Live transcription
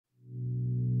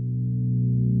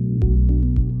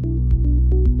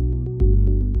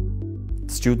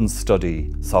Students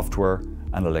study software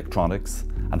and electronics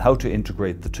and how to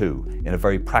integrate the two in a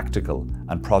very practical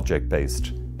and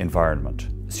project-based environment.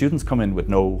 Students come in with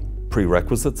no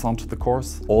prerequisites onto the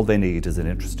course. All they need is an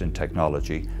interest in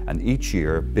technology, and each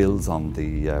year builds on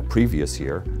the previous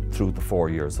year through the 4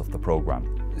 years of the program.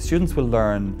 Students will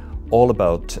learn all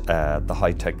about the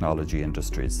high technology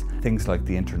industries, things like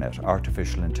the internet,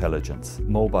 artificial intelligence,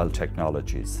 mobile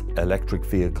technologies, electric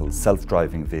vehicles,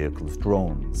 self-driving vehicles,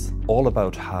 drones, all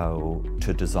about how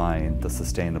to design the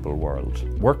sustainable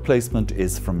world. Work placement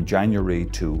is from January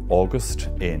to August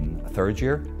in 3rd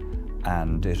year,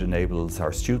 and it enables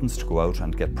our students to go out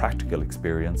and get practical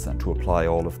experience and to apply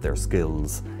all of their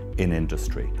skills in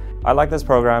industry. I like this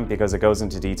program because it goes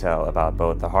into detail about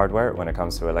both the hardware when it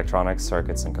comes to electronics,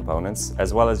 circuits and components,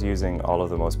 as well as using all of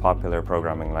the most popular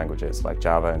programming languages like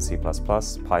Java and C++,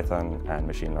 Python and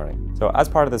machine learning. So as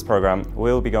part of this program,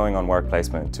 we'll be going on work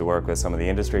placement to work with some of the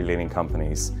industry-leading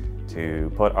companies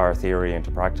to put our theory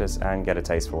into practice and get a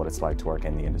taste for what it's like to work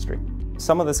in the industry.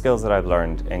 Some of the skills that I've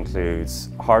learned includes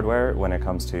hardware when it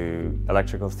comes to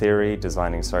electrical theory,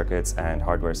 designing circuits and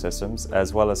hardware systems,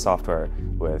 as well as software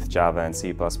with Java and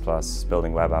C++,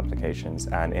 building web applications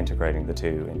and integrating the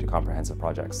two into comprehensive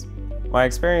projects. My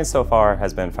experience so far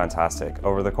has been fantastic.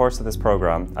 Over the course of this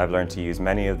program, I've learned to use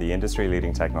many of the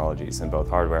industry-leading technologies in both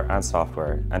hardware and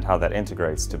software and how that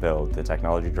integrates to build the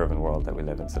technology-driven world that we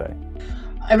live in today.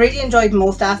 I really enjoyed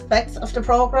most aspects of the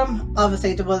programme.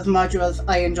 Obviously there was modules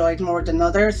I enjoyed more than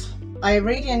others. I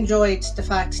really enjoyed the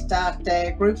fact that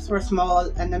the groups were small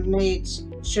and it made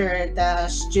sure that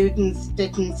students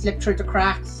didn't slip through the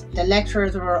cracks. The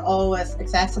lecturers were always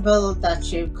accessible,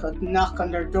 that you could knock on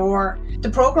their door. The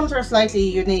programmes were slightly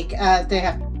unique as they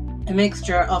have a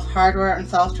mixture of hardware and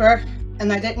software,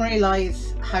 and I didn't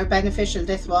realise how beneficial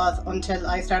this was until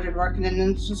I started working in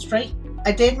industry.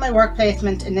 I did my work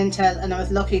placement in Intel and I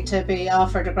was lucky to be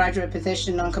offered a graduate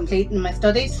position on completing my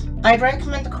studies. I'd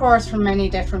recommend the course for many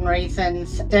different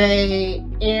reasons. The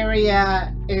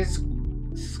area is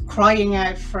crying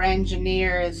out for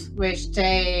engineers with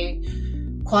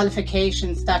the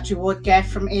qualifications that you would get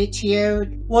from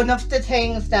ATU. One of the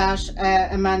things that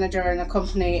a manager in a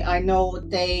company I know,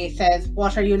 they says,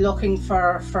 what are you looking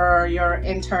for your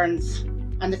interns?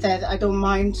 And it says, I don't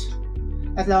mind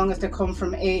as long as they come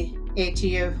from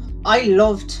ATU. I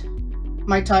loved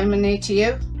my time in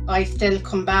ATU. I still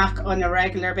come back on a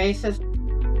regular basis.